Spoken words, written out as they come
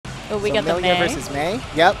Oh, we So got the Millia May. versus May.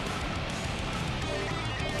 Yep.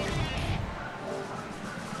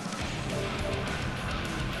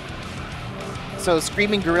 So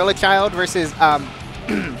Screaming Gorilla Child versus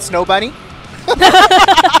Snow Bunny.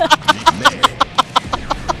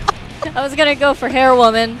 I was gonna go for Hair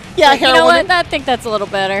Woman. Yeah, but Hair you know Woman. what? I think that's a little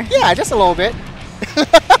better. Yeah, just a little bit.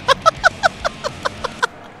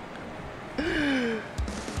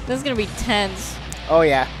 This is gonna be tense. Oh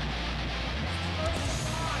yeah.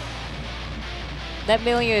 That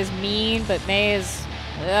Millia is mean, but May is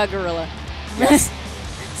a gorilla. Yes.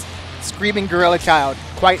 Screaming Gorilla Child,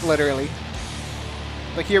 quite literally.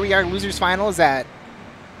 But here we are, losers finals at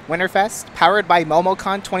Winterfest, powered by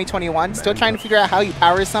Momocon 2021. Still trying to figure out how you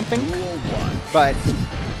power something, but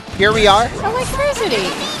here we are. Electricity.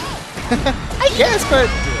 I guess, but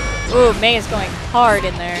Ooh, May is going hard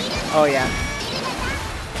in there. oh yeah.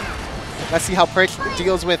 Let's see how Perch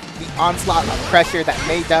deals with the onslaught of pressure that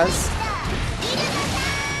May does.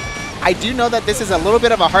 I do know that this is a little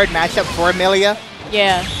bit of a hard matchup for Millia,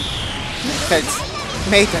 Yeah. because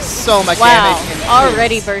May does so much Wow. damage. And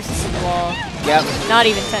Already bursts in the wall. Yep. Not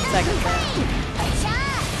even 10 seconds in.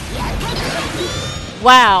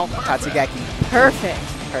 Wow. Tatsugeki. Perfect.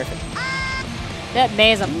 Perfect. That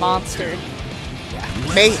May is a monster. Yeah.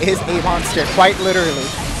 May is a monster, quite literally.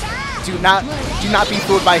 Do not be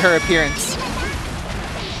fooled by her appearance.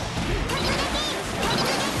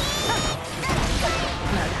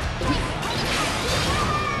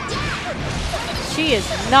 She is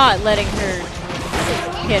not letting her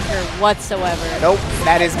hit her whatsoever. Nope,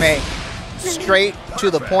 that is May. Straight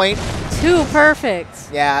to the point. Too perfect.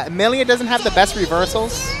 Yeah, Millia doesn't have the best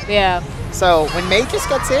reversals, Yeah. so when May just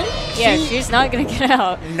gets in, Yeah, she's not going to get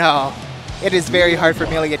out. no. It is very hard for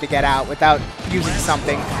Millia to get out without using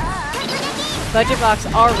something.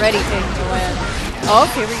 BudgetBox already taking the win. Oh,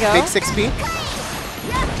 here we go. Big 6P.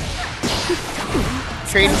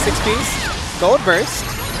 Trading 6Ps. Gold burst.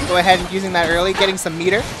 Go ahead and using that early, getting some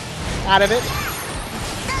meter out of it.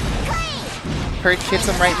 Perch hits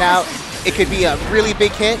him right now. It could be a really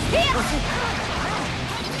big hit.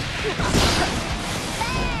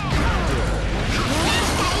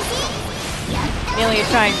 Millia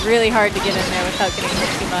trying really hard to get in there without getting hit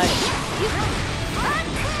too much.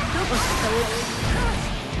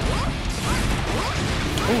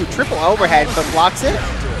 Ooh, triple overhead, but blocks it.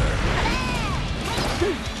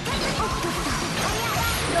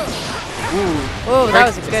 Ooh. Oh, that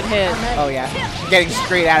was a good hit. Oh yeah, getting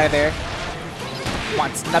straight out of there.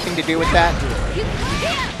 Wants nothing to do with that.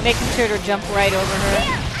 Making sure to jump right over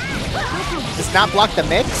her. Does not block the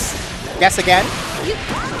mix. Guess again.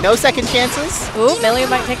 No second chances. Ooh, Millia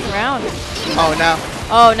might take the round. Oh no.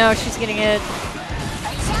 Oh no, she's getting hit.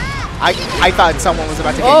 I thought someone was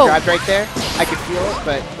about to get grabbed right there. I could feel it,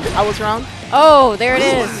 but I was wrong. Oh, there it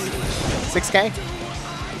is. 6K.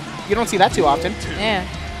 You don't see that too often. Yeah.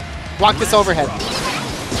 Block this overhead.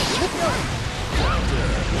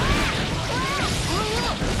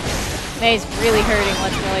 May's really hurting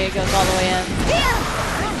once Millia goes all the way in.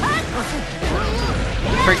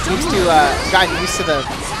 Perch seems to gotten used to the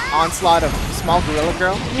onslaught of small gorilla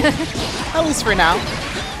girl. At least for now.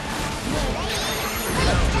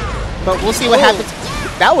 But we'll see what happens.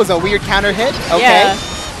 That was a weird counter hit. Okay. Yeah.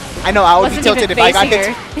 I know I would be Wasn't tilted if even I got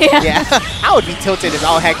facing hit. her. Yeah. I would be tilted as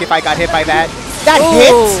all heck if I got hit by that. That Ooh.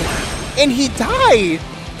 hit! And he died!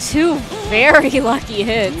 Two very lucky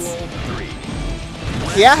hits.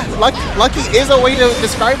 Yeah, lucky is a way to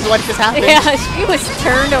describe what just happened. Yeah, she was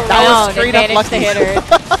turned around That was and straight up managed to lucky. hit her.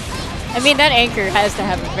 I mean, that anchor has to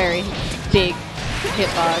have a very big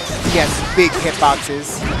hitbox. Yes, big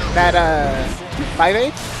hitboxes. That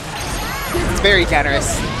 5H? It's very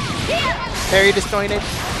generous. Very disjointed.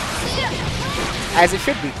 As it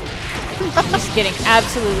should be. Just getting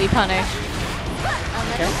absolutely punished.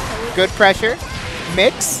 Okay. Good pressure.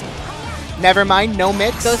 Mix. Never mind, no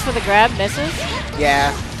mix. Goes for the grab, misses.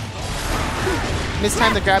 Yeah.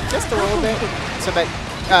 Mistimed the grab just a little bit, so that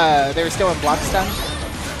they were still in block stun.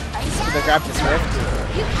 So the grab to Swift.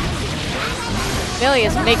 Millia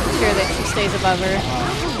is making sure that she stays above her.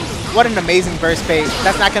 What an amazing burst bait.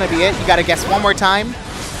 That's not going to be it. You got to guess one more time.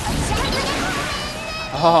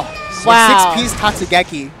 Oh, wow. 6P's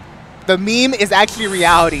Tatsugeki. The meme is actually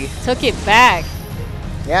reality. Took it back.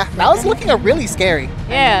 Yeah, that was looking really scary.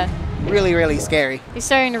 Yeah. Really, really scary. He's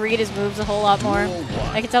starting to read his moves a whole lot more.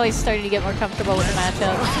 I can tell he's starting to get more comfortable with the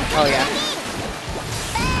matchup. Oh, yeah.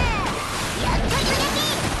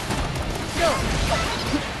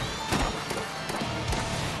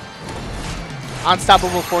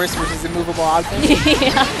 Unstoppable force versus immovable object.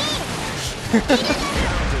 Yeah.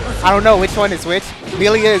 I don't know which one is which.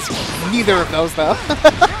 Millia is neither of those, though.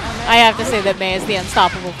 I have to say that May is the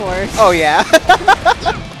unstoppable force. Oh, yeah.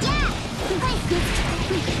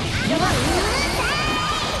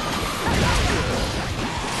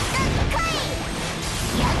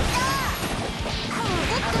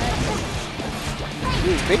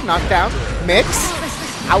 Ooh, big knockdown. Mix.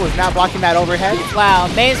 I was not blocking that overhead. Wow,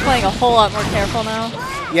 May is playing a whole lot more careful now.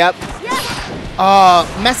 Yep.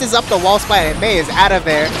 Messes up the wall splat and May is out of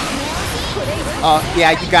there. Oh,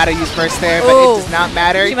 yeah, you gotta use burst there, but Ooh. it does not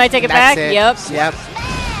matter. She might take it That's back. it. Yep.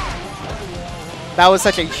 That was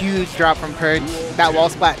such a huge drop from Perch. That wall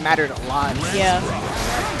splat mattered a lot. Yeah.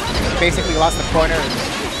 Basically lost the corner.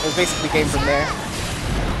 It was basically game from there.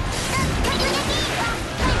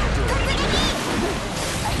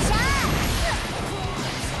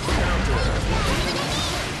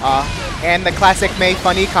 And the classic May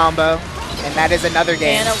funny combo. And that is another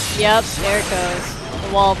game. And yep, there it goes.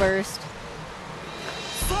 The wall burst.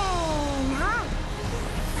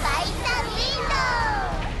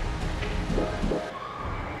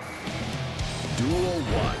 Duel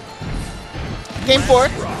 1. Game 4.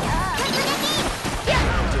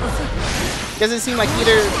 Doesn't seem like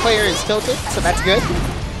either player is tilted, so that's good.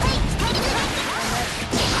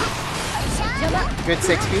 Good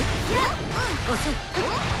 6Q.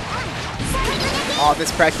 All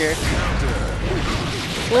this pressure.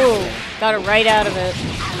 Ooh, got it right out of it.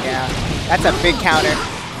 Yeah, that's a big counter.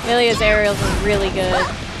 Millia's aerials are really good.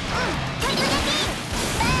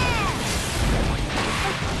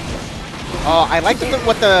 Oh, I like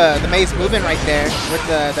what the May's moving right there with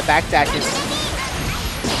the back dashes.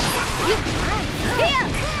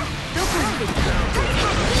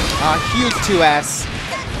 Huge 2S.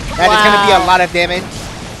 That is going to be a lot of damage.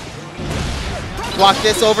 Block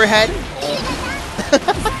this overhead.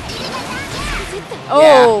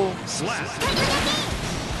 Oh.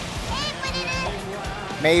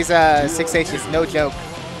 May's 6H is no joke.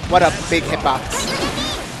 What a big hitbox.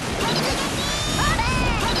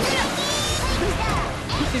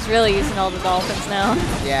 She's really using all the dolphins now.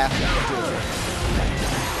 Yeah.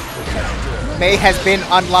 May has been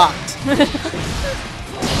unlocked.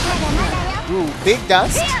 Ooh, big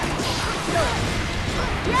dust.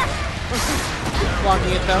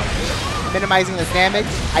 Blocking it though. Minimizing the damage.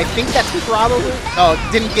 I think that's probably... Oh,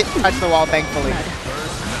 didn't get touch the wall, thankfully.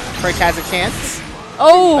 Perch has a chance.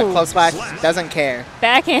 Oh! But close flash doesn't care.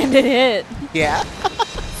 Backhanded hit. Yeah.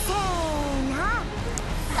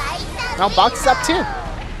 Now box is up too.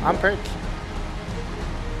 On Perch.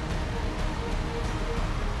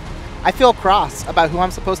 I feel cross about who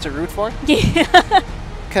I'm supposed to root for. Yeah.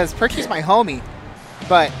 Because Perch is my homie.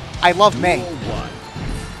 But I love May.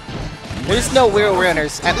 There's no real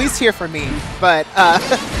winners, at least here for me. But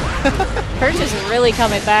Perch is really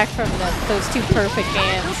coming back from those two perfect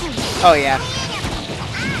games. oh yeah.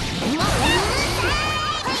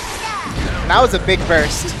 That was a big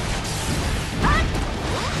burst.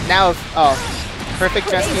 Now, oh, perfect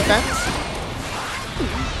just defense.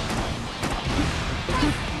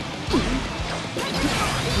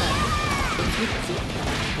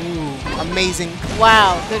 Ooh, amazing.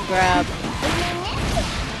 Wow, good grab.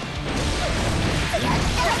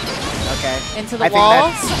 Okay. Into the I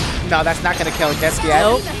walls? think no, that's not going to kill just yet.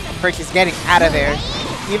 Nope. Perch is getting out of there.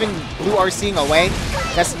 Even blue RCing away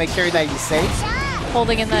just to make sure that he's safe.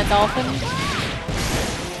 Holding in that dolphin.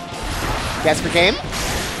 Guess for game.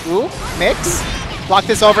 Ooh, mix. Block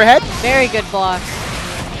this overhead. Very good block.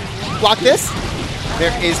 Block this.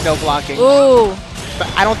 There is no blocking. Ooh. But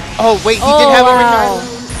I don't... Oh, wait, he did have overdrive.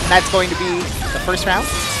 That's going to be the first round.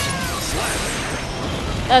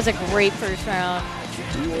 That was a great first round.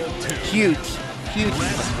 Huge. Huge.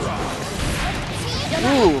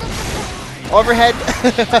 Ooh. Overhead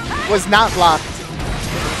was not blocked.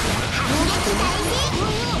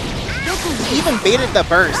 He even baited the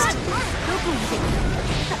burst.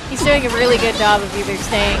 He's doing a really good job of either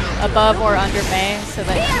staying above or under May so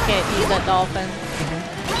that he can't use that dolphin.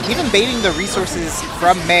 Even baiting the resources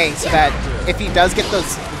from May so that if he does get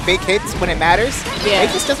those big hits when it matters, yeah.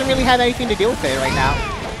 May just doesn't really have anything to do with it right now.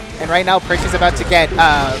 And right now, Perch is about to get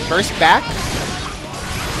burst back.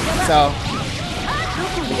 So,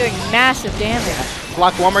 He's doing massive damage.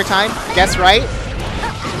 block one more time, guess right.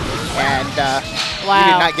 And Wow.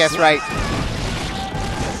 he did not guess right.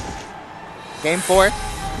 Game 4,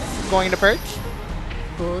 going to Perch.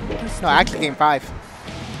 No, actually game 5.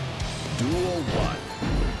 Duel 1.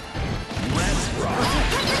 Let's rock.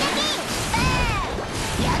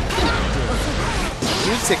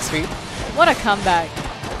 Huge 6 feet. What a comeback.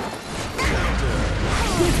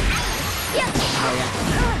 Oh, yeah.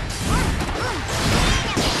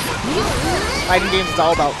 Fighting games is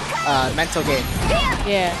all about mental game.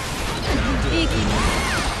 Yeah.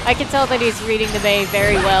 I can tell that he's reading the Mei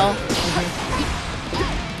very well.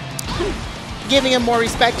 Giving him more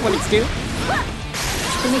respect when it's due.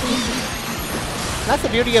 That's the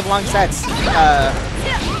beauty of long sets. You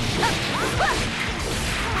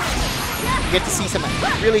get to see some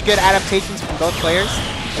really good adaptations from both players.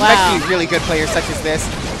 Especially really good players such as this.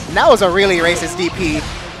 And that was a really racist DP.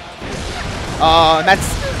 Oh, and that's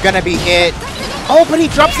gonna be it. Oh, but he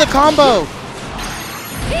drops the combo.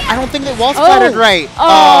 I don't think the wall splattered right.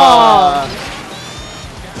 Oh.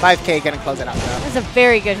 5K gonna close it out though. That was a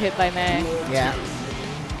very good hit by Mei. Yeah.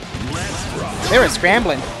 They were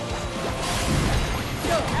scrambling.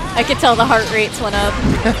 I could tell the heart rates went up.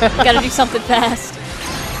 Gotta do something fast.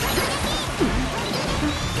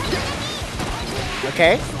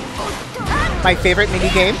 Okay. My favorite mini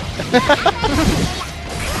game.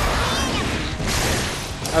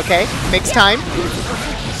 Okay, mix time.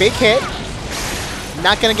 Big hit.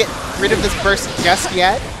 Not gonna get rid of this burst just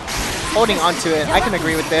yet. Holding onto it. I can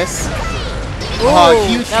agree with this. Oh,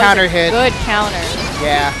 huge counter hit. Good counter.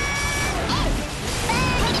 Yeah.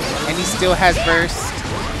 And he still has burst.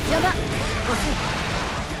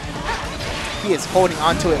 He is holding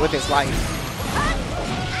onto it with his life.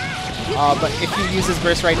 But if he uses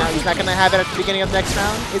burst right now, he's not gonna have it at the beginning of the next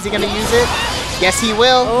round. Is he gonna use it? Yes, he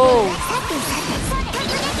will. Oh.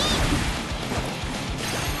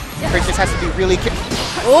 Perch just has to be really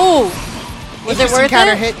Oh. Was it worth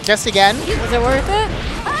counter it? hit just again. Was it worth it?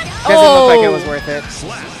 Doesn't look like it was worth it.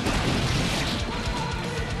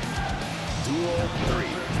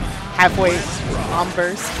 Halfway on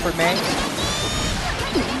burst for Mei.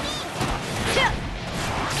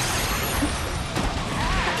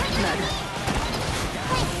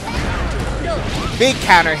 Big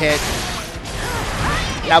counter hit.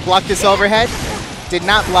 Now block this overhead. Did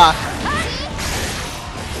not block.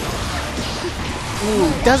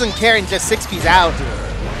 Ooh, doesn't care and just 6P's out.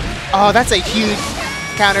 Oh, that's a huge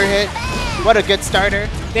counter hit. What a good starter.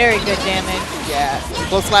 Very good damage. Yeah,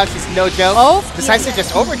 close slouch is no joke. Oh. Decides to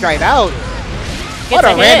just overdrive out. Gets What a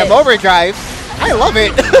hit. random overdrive. I love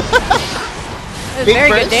it. That was Big very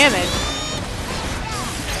burst. good damage.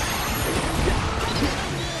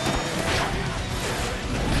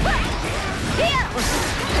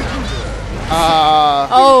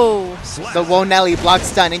 Oh. The Wonelli block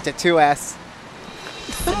stun into 2S.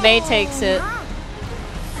 The Mei takes it.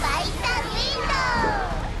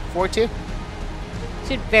 4-2.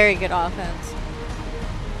 She had very good offense.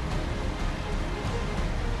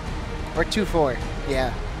 Or 2-4.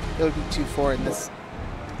 Yeah. It would be 2-4 in this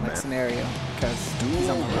scenario because he's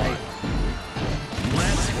on the right.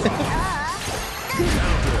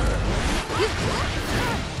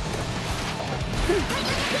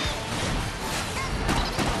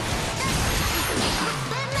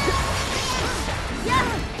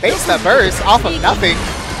 Base the burst off of nothing.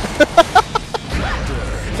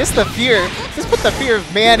 Just the fear. Just put the fear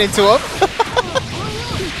of man into him.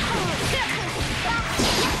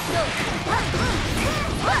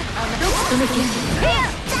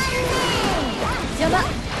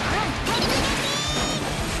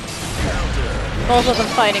 Both of them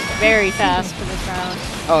fighting very fast for this round.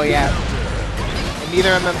 Oh yeah. And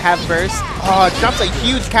neither of them have burst. Oh, it drops a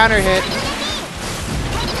huge counter hit.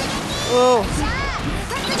 Whoa.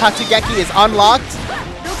 Tatsugeki is unlocked.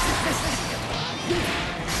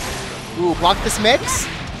 Ooh, block this mix.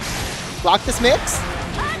 Block this mix.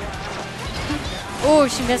 Ooh,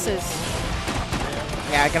 she misses.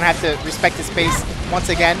 Yeah, I'm gonna have to respect his space once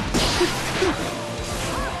again.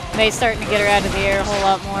 Mei's starting to get her out of the air a whole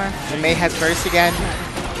lot more. And Mei has burst again.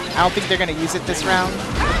 I don't think they're gonna use it this round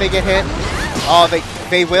if they get hit. Oh,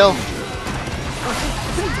 they will.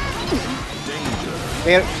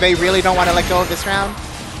 They really don't want to let go of this round.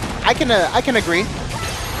 I can agree.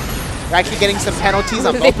 They're actually getting some penalties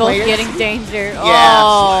on They both both players. getting danger. Yeah.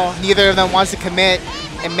 Oh. Neither of them wants to commit,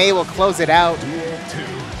 and Mei will close it out.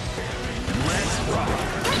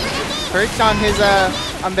 Perch on his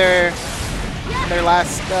on their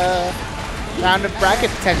last round of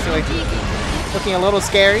bracket potentially. Looking a little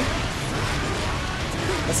scary.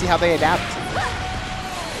 Let's see how they adapt.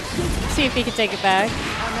 See if he can take it back.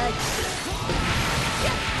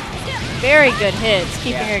 Very good hits,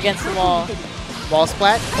 keeping her against the wall. Wall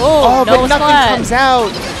splat. Oh, but no nothing splat. comes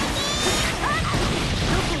out.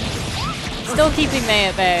 Still keeping Mei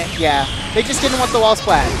at bay. Yeah, they just didn't want the wall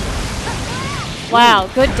splat. Wow,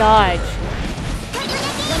 good dodge.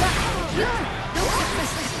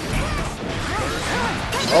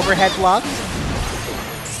 Overhead block.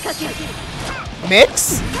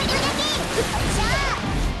 Mix.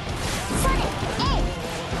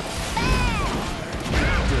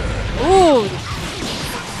 Ooh.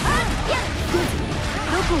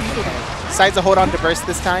 Decides to hold on to burst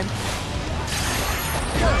this time.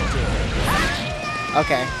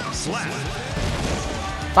 Okay.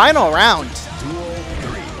 Final round.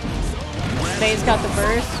 May's got the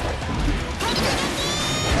burst.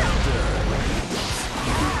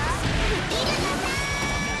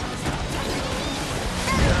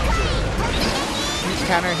 Huge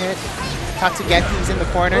counter hit. Tatsugeki's in the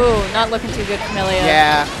corner. Ooh, not looking too good for Millia.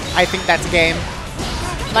 Yeah, I think that's game.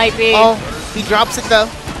 Might be. Oh, he drops it though.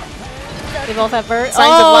 They both have burst. Signs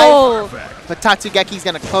Oh! of life. But Tatsugeki's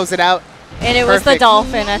gonna close it out. And it was the Perfect.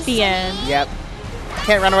 dolphin at the end. Yep.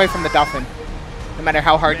 Can't run away from the dolphin, no matter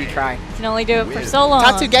how hard you try. You can only do it for so long.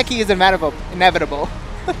 Tatsugeki is inevitable.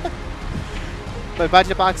 But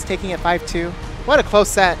BudgetBox taking it 5-2. What a close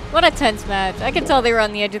set. What a tense match. I could tell they were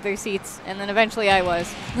on the edge of their seats, and then eventually I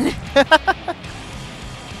was.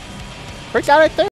 Perch out at third.